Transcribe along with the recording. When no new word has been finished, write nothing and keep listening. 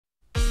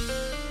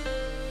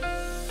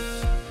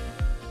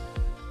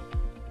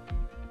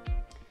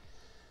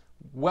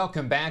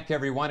Welcome back,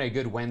 everyone. A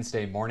good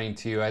Wednesday morning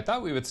to you. I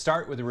thought we would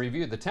start with a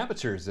review of the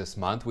temperatures this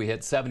month. We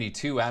hit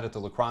 72 out at the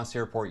La Crosse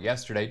Airport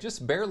yesterday,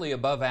 just barely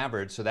above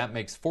average, so that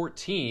makes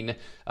 14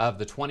 of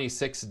the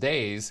 26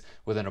 days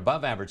with an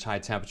above average high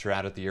temperature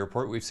out at the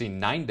airport. We've seen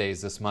 9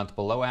 days this month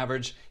below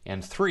average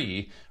and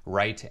 3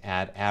 right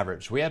at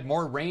average. We had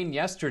more rain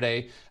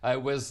yesterday.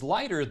 It was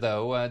lighter,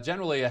 though,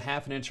 generally a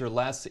half an inch or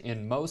less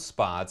in most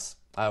spots.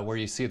 Where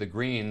you see the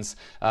greens,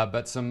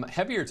 but some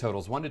heavier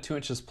totals, 1 to 2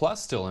 inches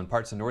plus still in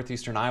parts of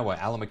northeastern Iowa,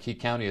 Allamakee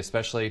County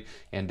especially,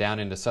 and down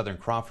into southern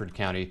Crawford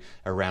County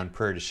around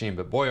Prairie du Chien.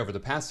 But boy, over the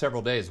past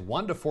several days,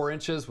 1 to 4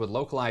 inches with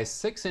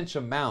localized 6-inch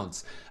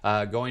amounts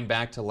going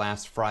back to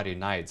last Friday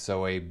night.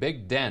 So a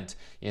big dent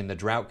in the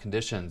drought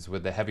conditions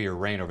with the heavier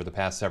rain over the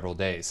past several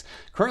days.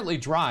 Currently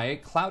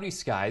dry, cloudy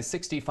skies,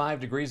 65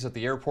 degrees at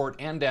the airport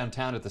and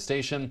downtown at the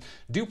station.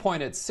 Dew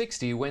point at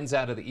 60, winds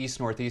out of the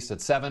east-northeast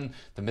at 7.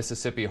 The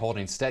Mississippi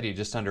holding steady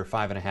just under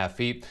 5.5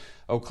 feet.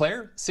 Eau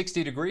Claire,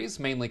 60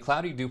 degrees, mainly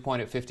cloudy, dew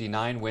point at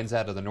 59, winds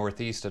out of the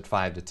northeast at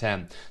 5 to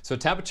 10. So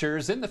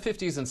temperatures in the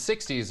 50s and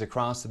 60s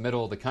across the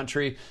middle of the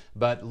country,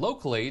 but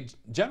locally,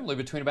 generally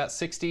between about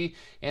 60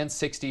 and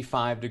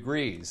 65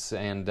 degrees.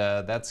 And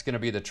that's going to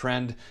be the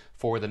trend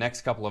for the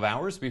next couple of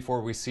hours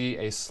before we see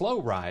a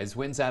slow rise.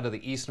 Winds out of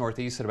the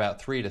east-northeast at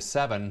about 3 to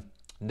 7.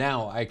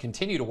 Now, I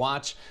continue to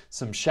watch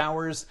some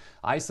showers,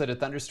 isolated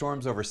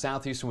thunderstorms over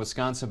southeastern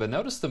Wisconsin, but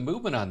notice the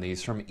movement on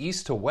these from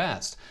east to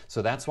west.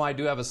 So that's why I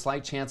do have a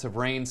slight chance of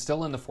rain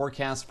still in the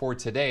forecast for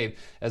today,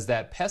 as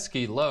that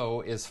pesky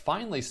low is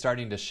finally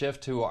starting to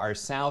shift to our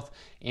south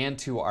and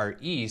to our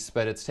east,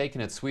 but it's taken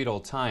its sweet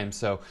old time.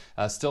 So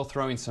still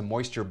throwing some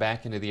moisture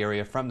back into the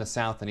area from the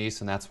south and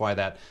east, and that's why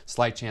that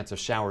slight chance of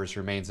showers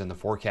remains in the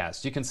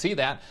forecast. You can see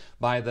that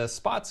by the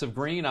spots of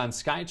green on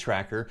Sky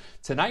Tracker.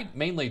 Tonight,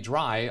 mainly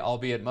dry,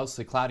 albeit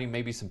mostly cloudy,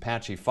 maybe some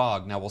patchy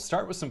fog. Now we'll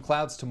start with some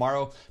clouds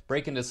tomorrow,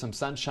 break into some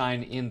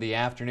sunshine in the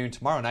afternoon.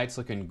 Tomorrow night's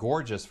looking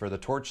gorgeous for the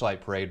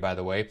Torchlight Parade, by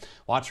the way.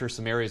 Watch for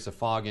some areas of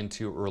fog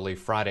into early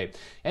Friday.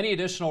 Any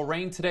additional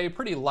rain today,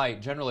 pretty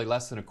light, generally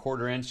less than a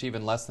quarter inch,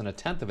 even less than a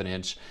tenth of an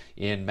inch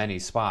in many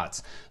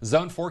spots.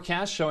 Zone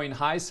forecast showing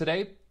highs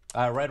today.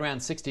 Right around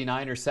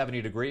 69 or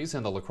 70 degrees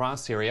in the La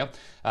Crosse area.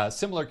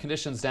 Similar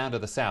conditions down to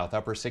the south,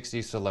 upper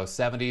 60s to low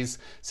 70s.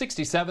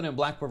 67 in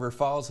Black River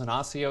Falls and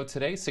Osseo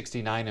today,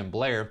 69 in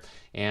Blair,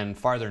 and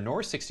farther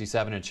north,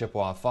 67 in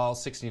Chippewa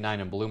Falls, 69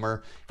 in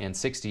Bloomer, and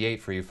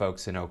 68 for you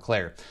folks in Eau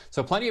Claire.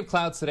 So plenty of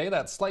clouds today,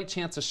 that slight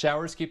chance of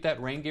showers. Keep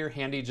that rain gear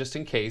handy just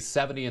in case.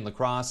 70 in La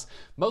Crosse.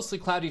 Mostly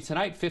cloudy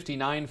tonight,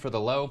 59 for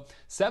the low,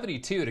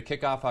 72 to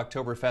kick off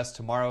Oktoberfest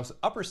tomorrow,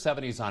 upper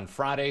 70s on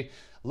Friday.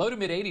 Low to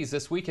mid-80s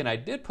this weekend. I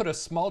did put a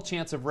small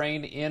chance of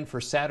rain in for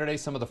Saturday.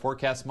 Some of the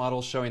forecast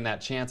models showing that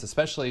chance,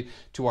 especially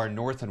to our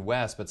north and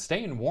west, but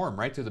staying warm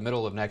right through the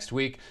middle of next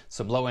week.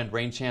 Some low-end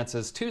rain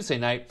chances Tuesday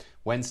night,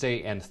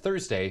 Wednesday, and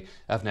Thursday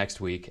of next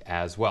week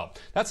as well.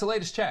 That's the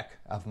latest check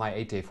of my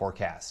 8-day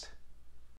forecast.